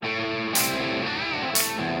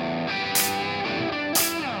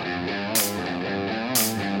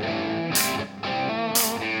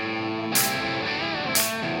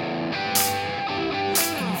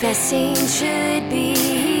Investing should be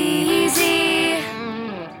easy.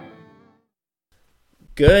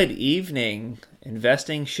 Good evening,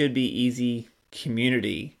 Investing Should Be Easy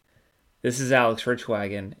community. This is Alex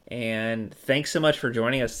Richwagon, and thanks so much for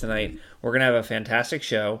joining us tonight. We're going to have a fantastic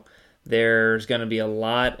show. There's going to be a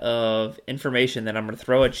lot of information that I'm going to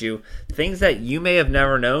throw at you, things that you may have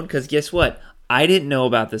never known, because guess what? I didn't know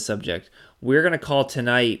about this subject. We're going to call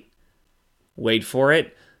tonight, wait for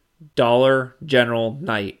it, Dollar General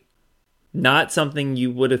Night. Not something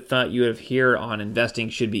you would have thought you would have heard on Investing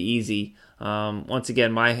Should Be Easy. Once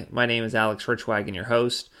again, my name is Alex Richwagon, your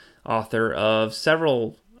host, author of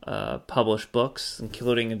several published books,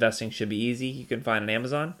 including Investing Should Be Easy. You can find on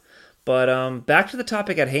Amazon. But back to the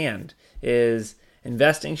topic at hand is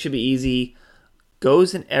Investing Should Be Easy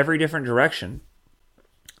goes in every different direction.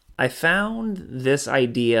 I found this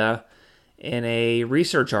idea in a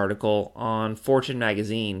research article on Fortune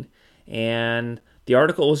magazine, and the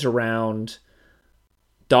article was around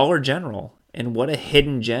Dollar General and what a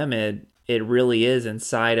hidden gem it really is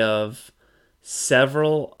inside of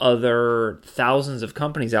several other thousands of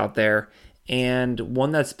companies out there, and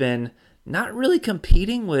one that's been not really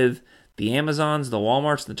competing with the Amazons, the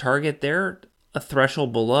Walmarts, the Target. They're a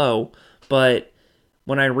threshold below, but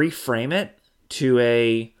when I reframe it to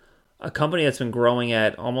a company that's been growing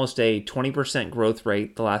at almost a 20% growth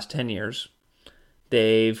rate the last 10 years,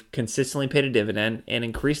 they've consistently paid a dividend and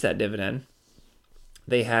increased that dividend.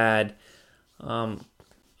 They had a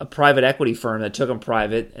private equity firm that took them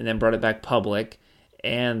private and then brought it back public,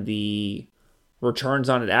 and the returns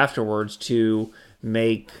on it afterwards to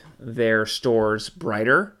make their stores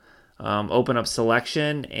brighter, open up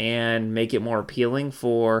selection, and make it more appealing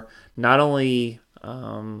for not only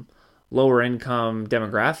lower income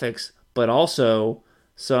demographics, but also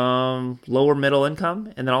some lower middle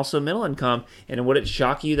income, and then also middle income. And would it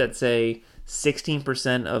shock you that, say,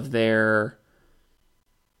 16% of their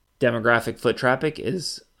demographic foot traffic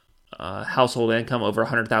is household income over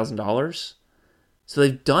 $100,000? So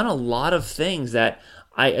they've done a lot of things that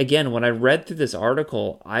when I read through this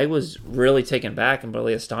article, I was really taken back and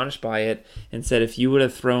really astonished by it, and said, if you would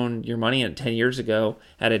have thrown your money in 10 years ago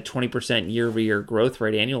at a 20% year-over-year growth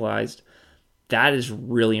rate annualized, that is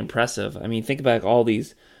really impressive. I mean, think about all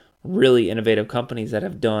these really innovative companies that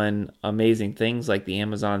have done amazing things, like the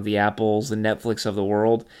Amazon, the Apples, the Netflix of the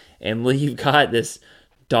world, and you've got this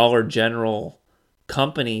Dollar General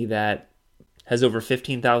company that has over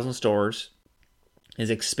 15,000 stores, is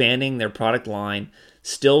expanding their product line,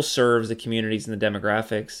 still serves the communities and the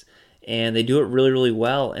demographics, and they do it really, really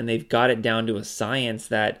well, and they've got it down to a science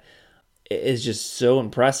that is just so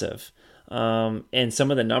impressive. And some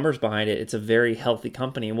of the numbers behind it, it's a very healthy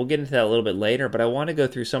company, and we'll get into that a little bit later, but I want to go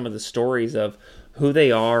through some of the stories of who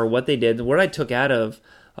they are, what they did, what I took out of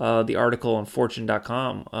the article on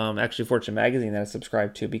Fortune.com, actually Fortune magazine that I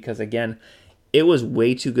subscribed to, because again, it was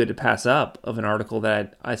way too good to pass up of an article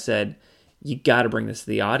that I said, you got to bring this to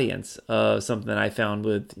the audience. Something that I found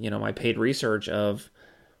with my paid research of,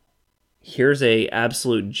 here's a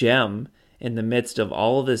absolute gem in the midst of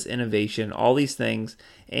all of this innovation, all these things.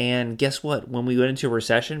 And guess what? When we went into a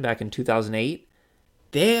recession back in 2008,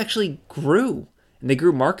 they actually grew, and they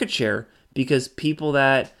grew market share because people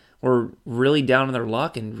that were really down in their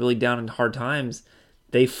luck and really down in hard times,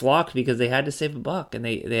 they flocked because they had to save a buck, and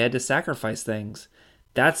they had to sacrifice things.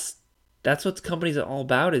 That's what companies are all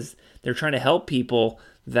about, is they're trying to help people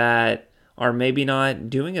that are maybe not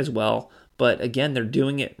doing as well, but again, they're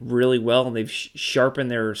doing it really well, and they've sharpened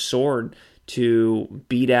their sword to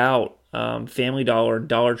beat out Family Dollar and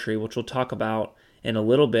Dollar Tree, which we'll talk about in a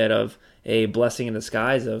little bit, of a blessing in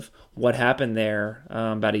disguise of what happened there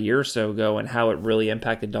about a year or so ago, and how it really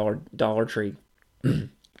impacted Dollar Tree.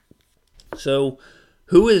 So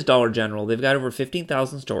who is Dollar General? They've got over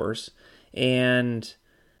 15,000 stores, and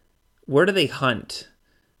where do they hunt?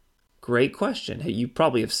 Great question. Hey, you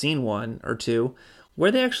probably have seen one or two.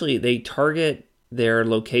 Where they target their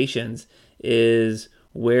locations is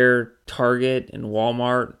where Target and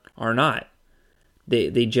Walmart are not.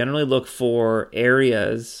 They generally look for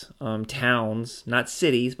areas, towns, not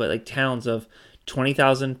cities, but like towns of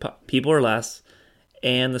 20,000 people or less,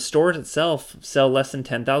 and the stores itself sell less than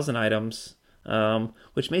 10,000 items,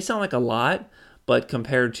 which may sound like a lot, but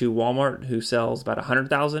compared to Walmart, who sells about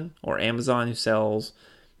 100,000, or Amazon, who sells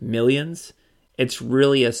millions, it's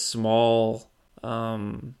really a small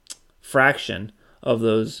fraction of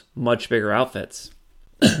those much bigger outfits.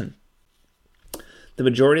 The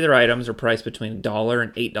majority of their items are priced between $1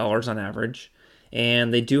 and $8 on average,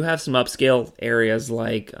 and they do have some upscale areas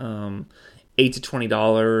like $8 to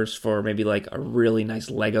 $20 for maybe like a really nice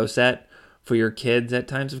Lego set for your kids at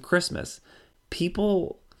times of Christmas.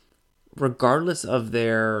 People regardless of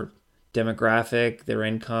their demographic, their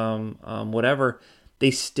income, whatever,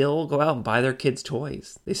 they still go out and buy their kids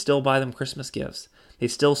toys. They still buy them Christmas gifts. They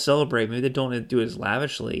still celebrate. Maybe they don't do it as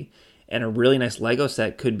lavishly. And a really nice Lego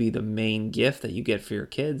set could be the main gift that you get for your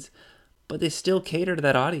kids. But they still cater to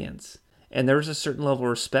that audience. And there's a certain level of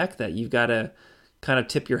respect that you've got to kind of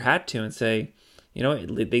tip your hat to and say,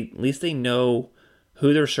 at least they know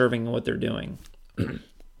who they're serving and what they're doing.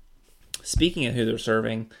 Speaking of who they're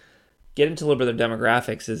serving, get into a little bit of their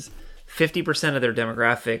demographics. Is 50% of their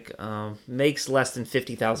demographic makes less than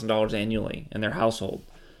 $50,000 annually in their household,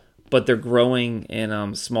 but they're growing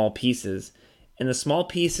in small pieces. And the small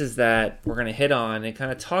pieces that we're going to hit on and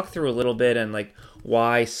kind of talk through a little bit, and like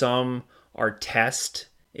why some are test,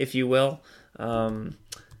 if you will.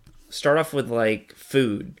 Start off with like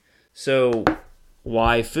food. So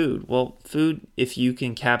why food? Well, food, if you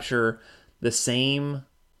can capture the same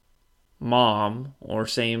mom or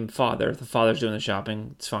same father, if the father's doing the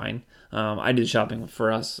shopping, it's fine. I do the shopping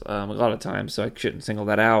for us a lot of times, so I shouldn't single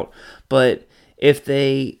that out. But if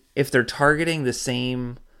they're targeting the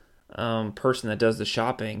same person that does the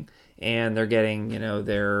shopping, and they're getting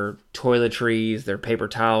their toiletries, their paper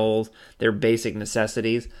towels, their basic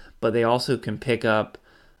necessities, but they also can pick up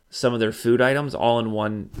some of their food items all in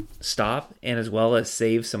one stop, and as well as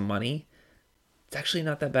save some money, it's actually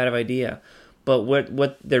not that bad of an idea. But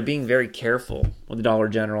what they're being very careful with the Dollar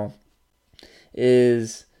General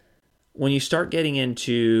is when you start getting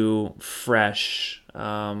into fresh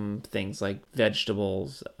things like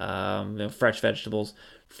vegetables, fresh vegetables,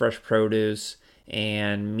 fresh produce,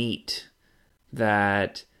 and meat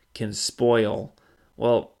that can spoil.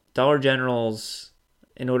 Well, Dollar General's,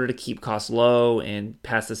 in order to keep costs low and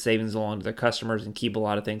pass the savings along to their customers and keep a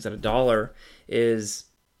lot of things at $1, is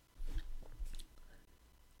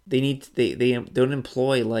they don't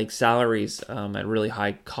employ like salaries at really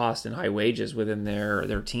high cost and high wages within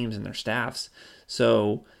their teams and their staffs.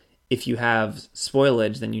 So if you have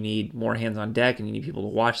spoilage, then you need more hands on deck, and you need people to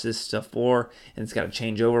watch this stuff for, and it's got to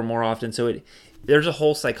change over more often. So there's a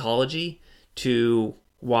whole psychology to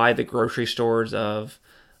why the grocery stores of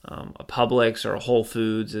a Publix or a Whole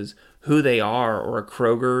Foods is who they are, or a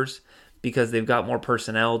Kroger's, because they've got more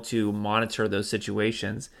personnel to monitor those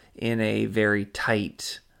situations in a very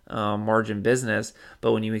tight margin business.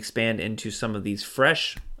 But when you expand into some of these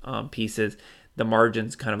fresh pieces, the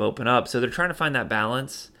margins kind of open up. So they're trying to find that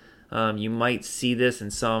balance. You might see this in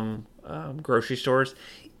some grocery stores.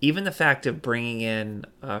 Even the fact of bringing in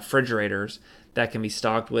refrigerators that can be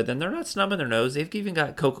stocked with, and they're not snubbing their nose. They've even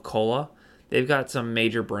got Coca-Cola. They've got some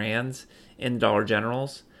major brands in Dollar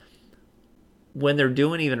Generals. When they're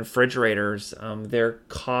doing even refrigerators, their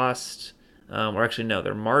cost,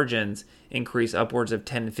 their margins increase upwards of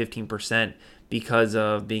 10 to 15% because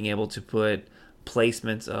of being able to put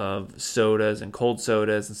placements of sodas and cold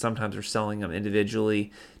sodas, and sometimes they're selling them individually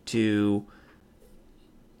to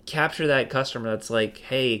capture that customer that's like,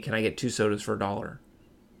 hey, can I get 2 sodas for $1?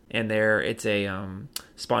 And it's a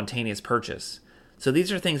spontaneous purchase. So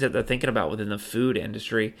these are things that they're thinking about within the food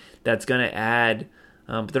industry that's going to add,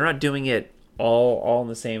 but they're not doing it all in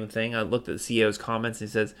the same thing. I looked at the CEO's comments, and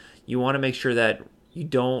he says you want to make sure that you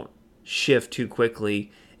don't shift too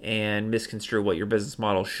quickly and misconstrue what your business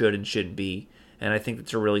model should and shouldn't be. And I think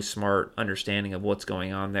that's a really smart understanding of what's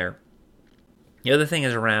going on there. The other thing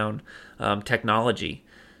is around technology.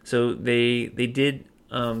 So they did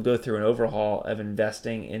go through an overhaul of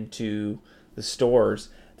investing into the stores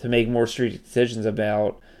to make more strategic decisions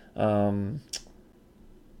about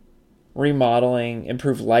remodeling,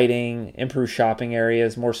 improved lighting, improved shopping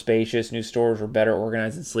areas, more spacious. New stores were better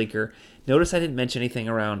organized and sleeker. Notice I didn't mention anything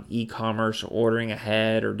around e-commerce, or ordering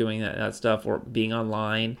ahead, or doing that stuff, or being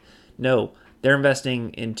online. No, they're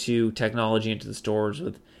investing into technology into the stores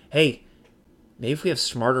with, hey, maybe if we have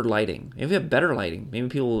smarter lighting, maybe we have better lighting, maybe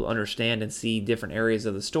people will understand and see different areas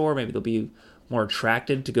of the store. Maybe they'll be more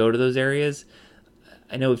attracted to go to those areas.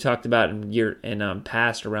 I know we've talked about in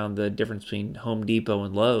past around the difference between Home Depot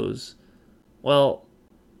and Lowe's. Well,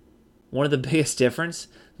 one of the biggest difference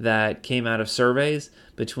that came out of surveys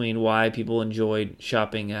between why people enjoyed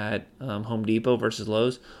shopping at Home Depot versus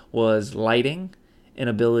Lowe's was lighting and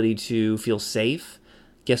ability to feel safe.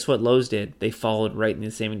 Guess what Lowe's did? They followed right in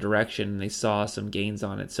the same direction, and they saw some gains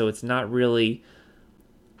on it. So it's not really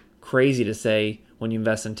crazy to say when you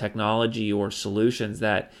invest in technology or solutions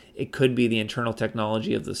that it could be the internal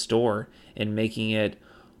technology of the store and making it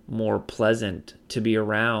more pleasant to be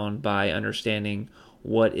around by understanding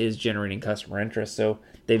what is generating customer interest. So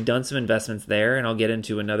they've done some investments there, and I'll get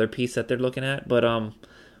into another piece that they're looking at. But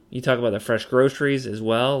you talk about the fresh groceries as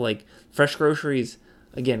well. Like fresh groceries,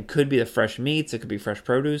 Again, could be the fresh meats, it could be fresh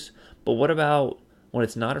produce, but what about when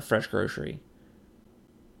it's not a fresh grocery?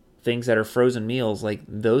 Things that are frozen meals, like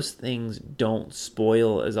those things don't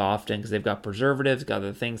spoil as often because they've got preservatives, got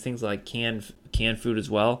other things like canned food as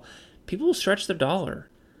well. People will stretch their dollar.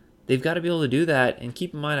 They've got to be able to do that. And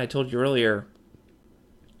keep in mind, I told you earlier,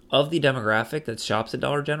 of the demographic that shops at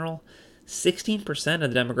Dollar General, 16%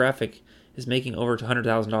 of the demographic is making over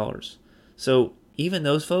 $100,000. So even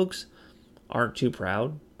those folks aren't too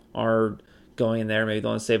proud, are going in there, maybe they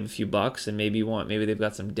want to save a few bucks, and maybe they've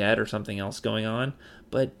got some debt or something else going on,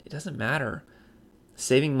 but it doesn't matter.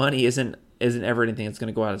 Saving money isn't ever anything that's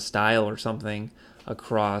going to go out of style or something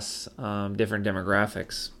across different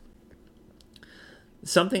demographics.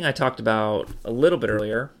 Something I talked about a little bit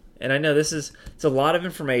earlier, and I know it's a lot of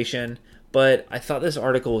information, but I thought this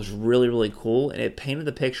article was really, really cool, and it painted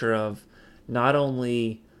the picture of not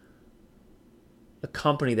only a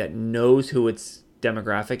company that knows who its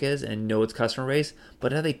demographic is and know its customer base,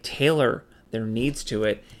 but how they tailor their needs to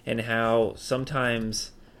it, and how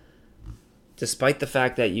sometimes, despite the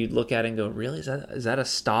fact that you'd look at it and go, really, is that a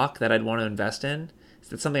stock that I'd want to invest in? Is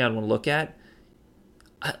that something I'd want to look at?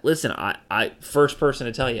 Listen, I first person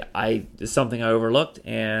to tell you, it's something I overlooked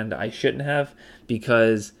and I shouldn't have,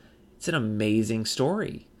 because it's an amazing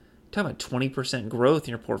story. Talking about 20% growth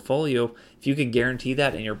in your portfolio. If you could guarantee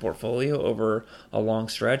that in your portfolio over a long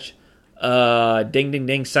stretch, ding, ding,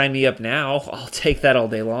 ding, sign me up now. I'll take that all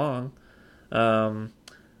day long.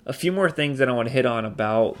 A few more things that I want to hit on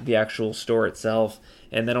about the actual store itself,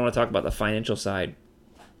 and then I want to talk about the financial side.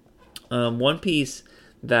 One piece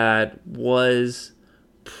that was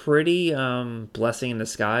pretty blessing in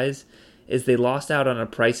disguise is they lost out on a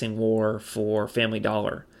pricing war for Family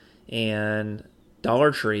Dollar and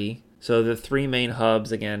Dollar Tree. So the three main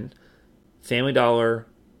hubs, again, Family Dollar,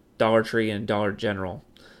 Dollar Tree, and Dollar General,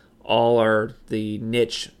 all are the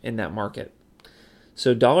niche in that market.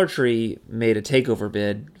 So Dollar Tree made a takeover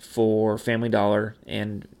bid for Family Dollar,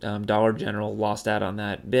 and Dollar General lost out on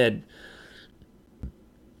that bid.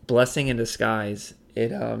 Blessing in disguise.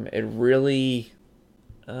 It really,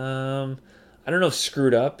 I don't know if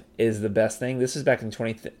screwed up is the best thing. This is back in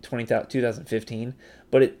 2015,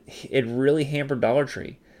 but it really hampered Dollar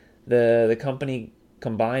Tree. The company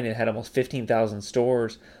combined, it had almost 15,000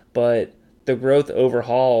 stores, but the growth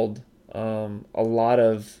overhauled a lot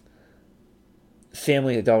of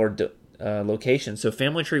Family Dollar locations. So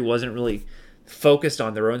Family Tree wasn't really focused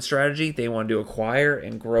on their own strategy. They wanted to acquire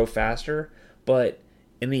and grow faster, but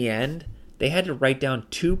in the end, they had to write down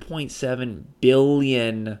 $2.7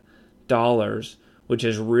 billion, which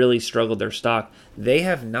has really struggled their stock. They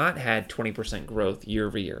have not had 20% growth year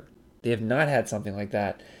over year. They have not had something like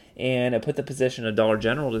that. And it put the position of Dollar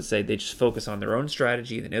General to say they just focus on their own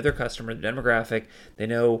strategy. They know their customer, their demographic. They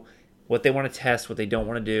know what they want to test, what they don't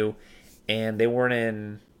want to do. And they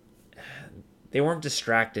weren't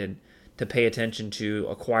distracted to pay attention to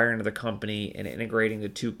acquiring another company and integrating the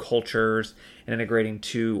two cultures and integrating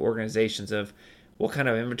two organizations of what kind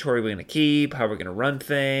of inventory are we going to keep, how are we going to run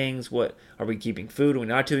things, what are we keeping food, are we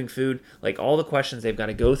not doing food, like all the questions they've got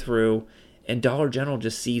to go through, and Dollar General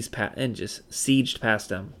just sieged past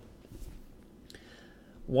them.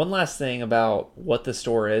 One last thing about what the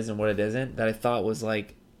store is and what it isn't that I thought was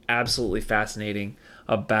like absolutely fascinating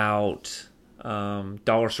about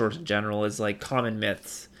dollar stores in general is like common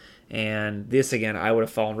myths. And this, again, I would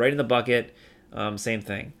have fallen right in the bucket. Same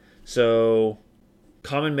thing. So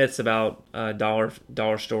common myths about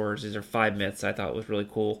dollar stores. These are 5 myths I thought was really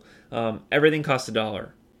cool. Everything costs $1.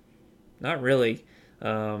 Not really.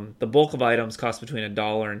 The bulk of items cost between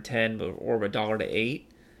 $1 and $10, or $1 to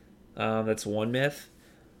 $8. That's one myth.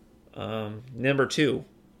 Number 2,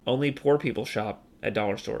 only poor people shop at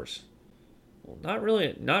dollar stores. Well, not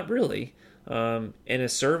really. Not really. In a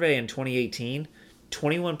survey in 2018,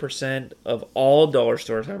 21% of all dollar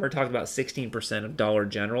stores, I remember talking about 16% of Dollar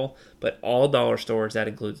General, but all dollar stores, that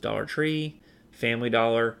includes Dollar Tree, Family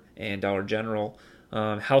Dollar, and Dollar General,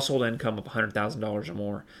 household income of $100,000 or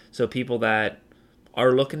more. So people that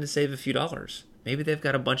are looking to save a few dollars. Maybe they've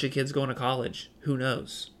got a bunch of kids going to college. Who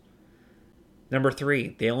knows? Number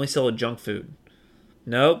 3, they only sell junk food.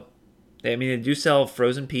 Nope. They do sell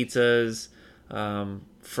frozen pizzas,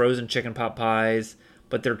 frozen chicken pot pies,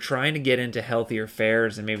 but they're trying to get into healthier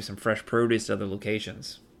fares and maybe some fresh produce at other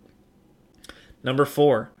locations. Number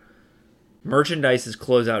 4, merchandise is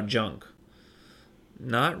closeout junk.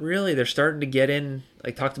 Not really. They're starting to get in.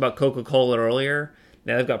 I talked about Coca-Cola earlier.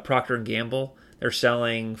 Now they've got Procter & Gamble. They're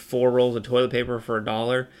selling 4 rolls of toilet paper for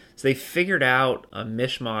 $1. So they figured out a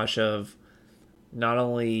mishmash of not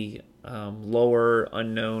only lower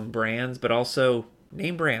unknown brands, but also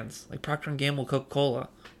name brands like Procter & Gamble, Coca-Cola.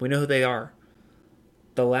 We know who they are.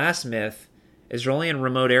 The last myth is they're only in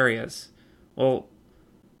remote areas. Well,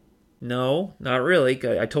 no, not really.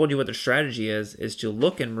 I told you what their strategy is to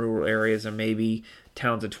look in rural areas and maybe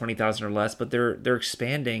towns of 20,000 or less, but they're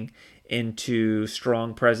expanding into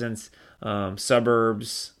strong presence,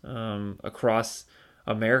 suburbs across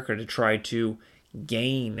America to try to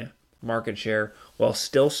gain market share while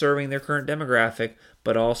still serving their current demographic,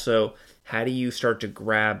 but also how do you start to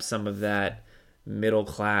grab some of that middle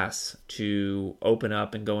class to open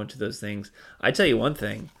up and go into those things? I tell you one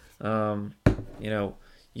thing,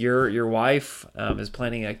 your wife is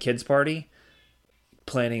planning a kids party,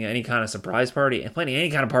 planning any kind of surprise party, and planning any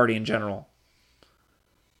kind of party in general.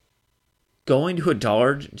 Going to a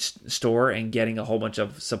dollar store and getting a whole bunch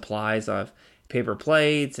of supplies of paper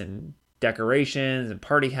plates and decorations and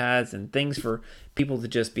party hats and things for people to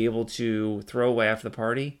just be able to throw away after the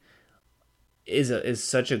party is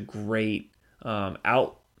such a great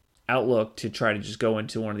outlook to try to just go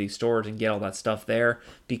into one of these stores and get all that stuff there,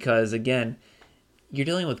 because again, you're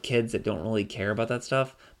dealing with kids that don't really care about that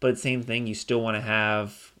stuff, but it's the same thing, you still want to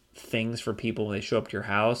have things for people when they show up to your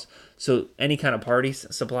house. So any kind of party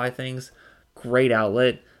supply things, great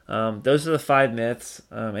outlet. Those are the 5 myths.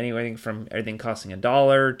 Anything from everything costing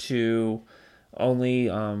 $1 to only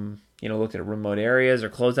look at remote areas or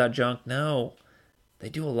closeout junk. No, they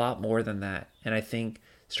do a lot more than that. And I think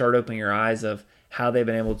start opening your eyes of how they've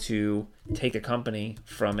been able to take a company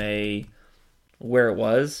from where it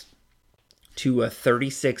was to a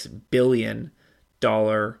 $36 billion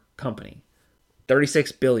company.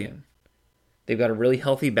 $36 billion. They've got a really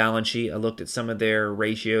healthy balance sheet. I looked at some of their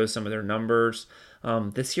ratios, some of their numbers.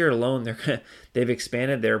 This year alone, they've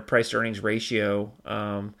expanded their price to earnings ratio.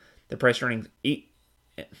 The price to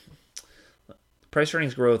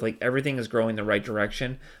earnings growth, like everything is growing the right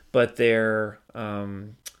direction, but their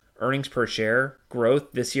earnings per share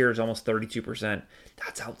growth this year is almost 32%.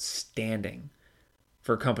 That's outstanding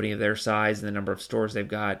for a company of their size and the number of stores they've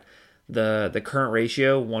got. The current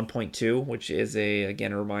ratio, 1.2, which is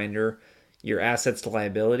again a reminder, your assets to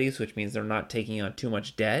liabilities, which means they're not taking on too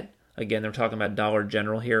much debt. Again, they're talking about Dollar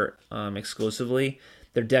General here exclusively.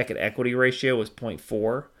 Their debt to equity ratio was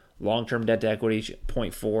 0.4. Long-term debt to equity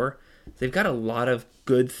 0.4. So they've got a lot of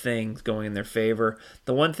good things going in their favor.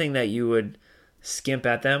 The one thing that you would skimp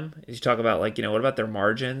at them is you talk about what about their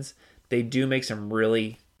margins? They do make some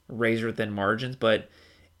really razor-thin margins, but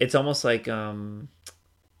it's almost like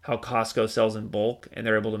how Costco sells in bulk and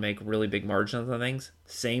they're able to make really big margins on things.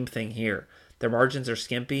 Same thing here. Their margins are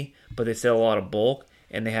skimpy, but they sell a lot of bulk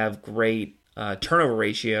and they have great turnover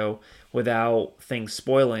ratio without things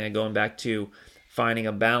spoiling and going back to finding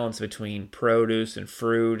a balance between produce and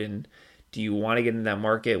fruit. And do you want to get in that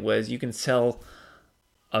market? Was you can sell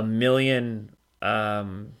 1 million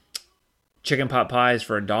chicken pot pies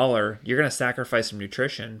for $1. You're going to sacrifice some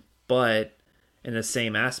nutrition, but in the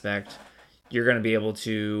same aspect, you're going to be able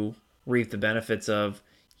to reap the benefits of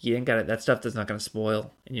you ain't got it. That stuff is not going to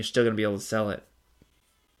spoil, and you're still going to be able to sell it.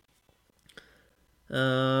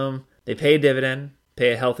 They pay a dividend,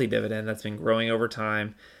 pay a healthy dividend that's been growing over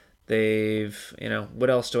time. They've, what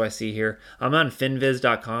else do I see here? I'm on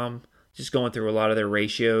finviz.com, just going through a lot of their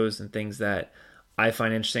ratios and things that I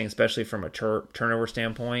find interesting, especially from a turnover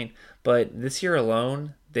standpoint. But this year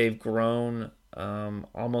alone, they've grown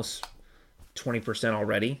almost 20%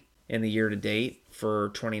 already in the year to date for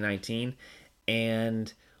 2019.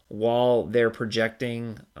 And while they're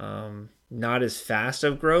projecting not as fast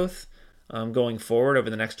of growth going forward over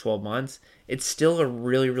the next 12 months, it's still a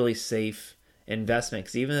really, really safe investment.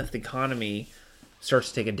 Because even if the economy starts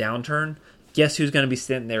to take a downturn, guess who's going to be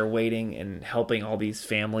sitting there waiting and helping all these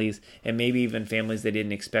families and maybe even families they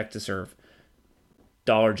didn't expect to serve?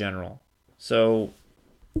 Dollar General. So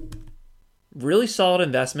really solid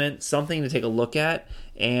investment, something to take a look at,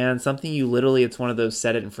 and something it's one of those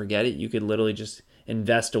set it and forget it. You could literally just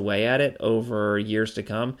invest away at it over years to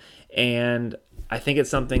come. And I think it's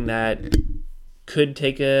something that could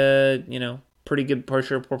take a, pretty good part of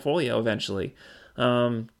your portfolio eventually.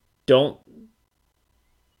 Don't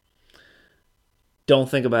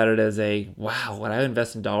think about it as wow, would I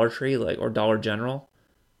invest in Dollar Tree or Dollar General?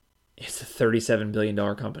 It's a $37 billion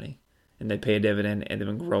company. And they pay a dividend, and they've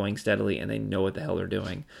been growing steadily, and they know what the hell they're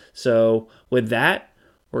doing. So with that,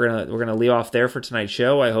 we're gonna leave off there for tonight's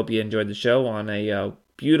show. I hope you enjoyed the show on a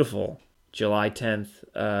beautiful July 10th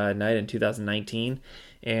night in 2019,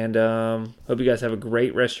 and hope you guys have a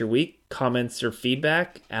great rest of your week. Comments or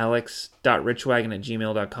feedback,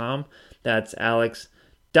 alex.richwagon@gmail.com. That's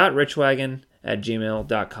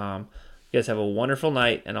alex.richwagon@gmail.com. You guys have a wonderful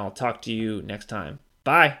night, and I'll talk to you next time.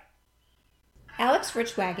 Bye. Alex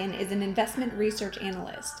Richwagon is an investment research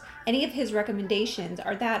analyst. Any of his recommendations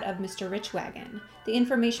are that of Mr. Richwagon. The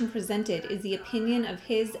information presented is the opinion of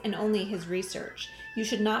his and only his research. You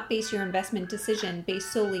should not base your investment decision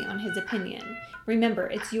based solely on his opinion. Remember,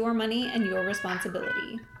 it's your money and your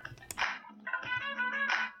responsibility.